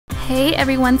Hey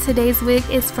everyone, today's wig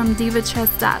is from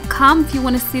DIVATRESS.com. If you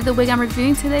want to see the wig I'm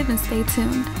reviewing today, then stay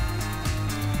tuned.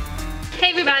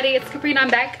 Hey everybody, it's Capri and I'm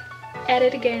back at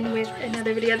it again with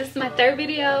another video. This is my third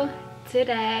video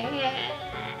today.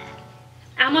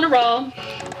 I'm on a roll.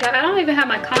 I don't even have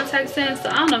my contacts in, so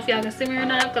I don't know if y'all can see me or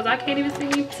not because I can't even see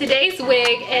me. Today's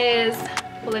wig is,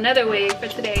 well, another wig for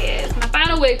today is my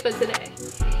final wig for today.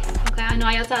 Okay, I know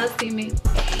y'all saw to see me.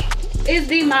 Is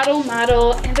the model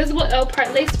invisible L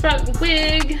part lace front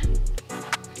wig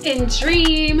in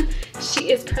Dream.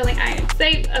 She is curling iron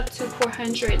safe up to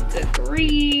 400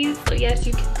 degrees. So yes,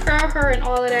 you can curl her and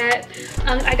all of that.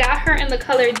 I got her in the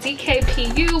color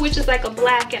DKPU, which is like a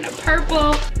black and a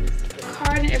purple. The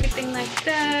card and everything like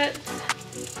that.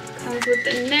 Comes with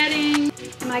the netting.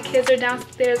 And my kids are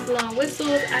downstairs blowing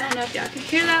whistles. I don't know if y'all can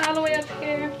hear that all the way up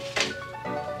here.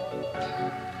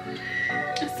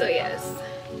 So yes.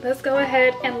 Let's go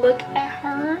ahead and look at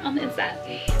her on the inside.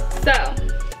 So,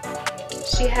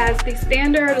 she has the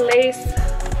standard lace.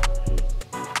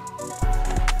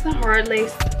 It's a hard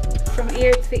lace from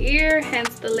ear to ear,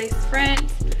 hence the lace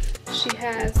front. She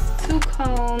has two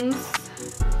combs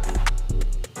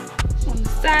on the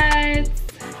sides,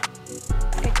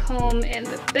 a comb in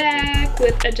the back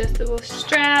with adjustable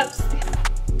straps.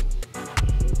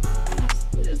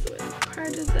 This is where the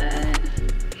part is at.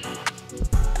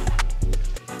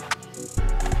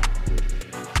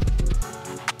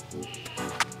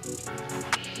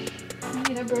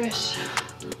 A brush.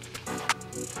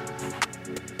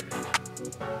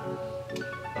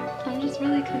 I'm just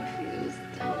really confused.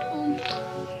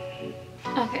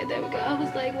 Okay, there we go. I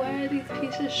was like, why are these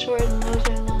pieces short and those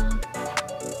are long?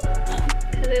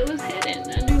 Because it was hidden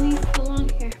underneath the long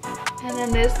hair. And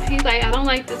then this piece, like, I don't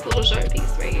like this little short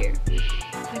piece right here.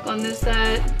 Like on this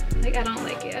side, like I don't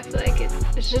like it. I feel like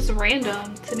it's just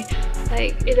random to me.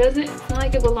 Like it doesn't, it's not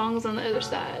like it belongs on the other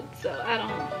side. So I don't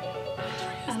know.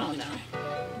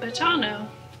 But y'all know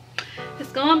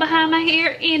it's going behind my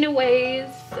hair anyways.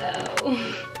 So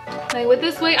like with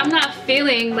this wig, I'm not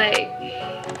feeling like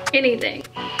anything.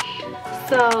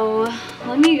 So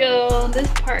let me go. This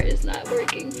part is not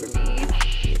working for me.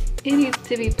 It needs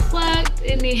to be plucked.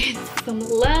 It needs some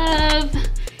love.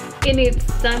 It needs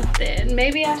something.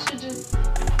 Maybe I should just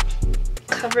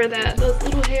cover those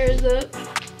little hairs up.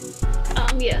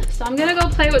 Yeah, so I'm gonna go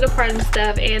play with the part and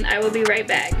stuff and I will be right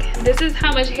back. This is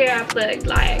how much hair I plucked.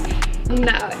 Like,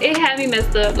 no, it had me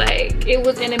messed up. Like, it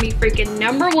was enemy freaking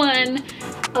 #1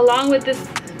 along with this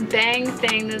bang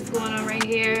thing that's going on right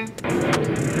here.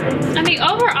 I mean,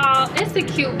 overall, it's a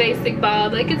cute basic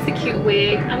bob. Like, it's a cute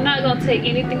wig. I'm not gonna take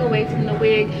anything away from the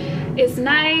wig. It's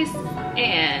nice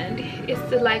and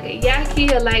it's like a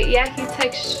light yaki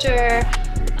texture,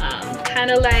 kind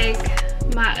of like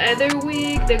my other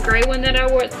wig, the gray one that I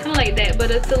wore. It's kind of like that,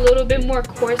 but it's a little bit more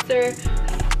coarser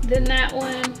than that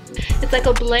one. It's like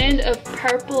a blend of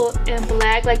purple and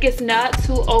black. Like, it's not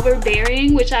too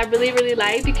overbearing, which I really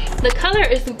like. The color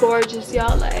is gorgeous,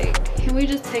 y'all. Like, can we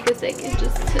just take a second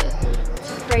just to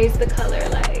praise the color?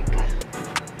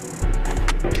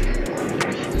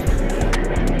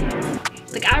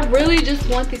 Like I really just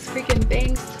want these freaking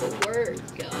bangs to work,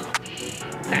 y'all.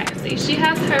 Okay, see, she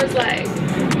has hers like,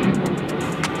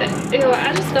 ew,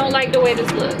 I just don't like the way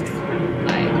this looks.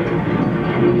 Like,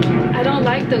 I don't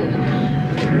like the,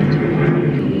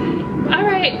 all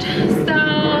right, so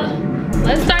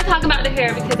let's start talking about the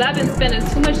hair because I've been spending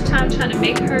too much time trying to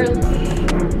make her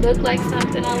look like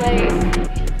something I like.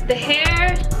 The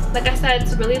hair, like I said,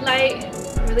 it's really light,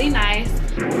 really nice.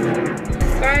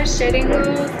 As far as shedding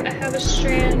goes, I have a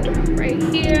strand right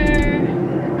here.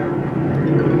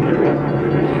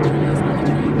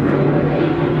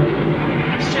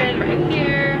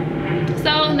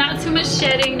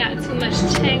 Shedding, not too much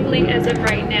tangling as of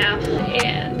right now,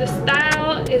 and the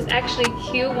style is actually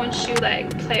cute once you like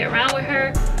play around with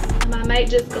her. I might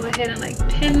just go ahead and like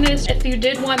pin this. If you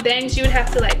did want bangs, you would have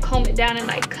to like comb it down and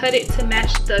like cut it to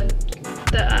match the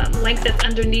length that's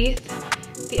underneath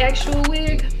the actual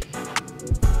wig.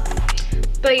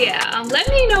 But yeah, let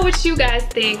me know what you guys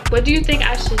think. What do you think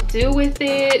I should do with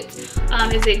it?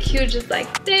 Is it cute just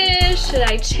like this? Should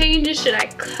I change it? Should I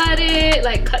cut it?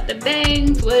 Like cut the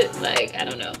bangs? What, like, I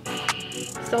don't know.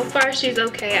 So far she's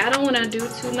okay. I don't want to do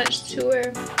too much to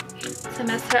her to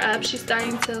mess her up. She's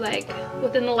starting to like,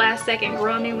 within the last second,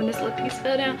 grow on me when this little piece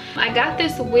fell down. I got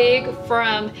this wig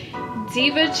from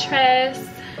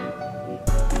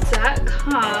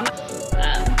DIVATRESS.com.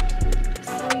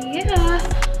 So yeah.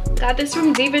 Got this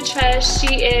from DIVATRESS.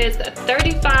 She is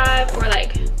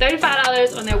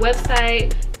 $35 on their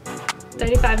website.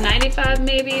 $35.95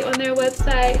 maybe on their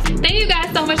website. Thank you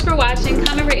guys so much for watching.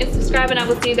 Comment, rate, and subscribe, and I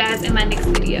will see you guys in my next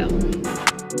video.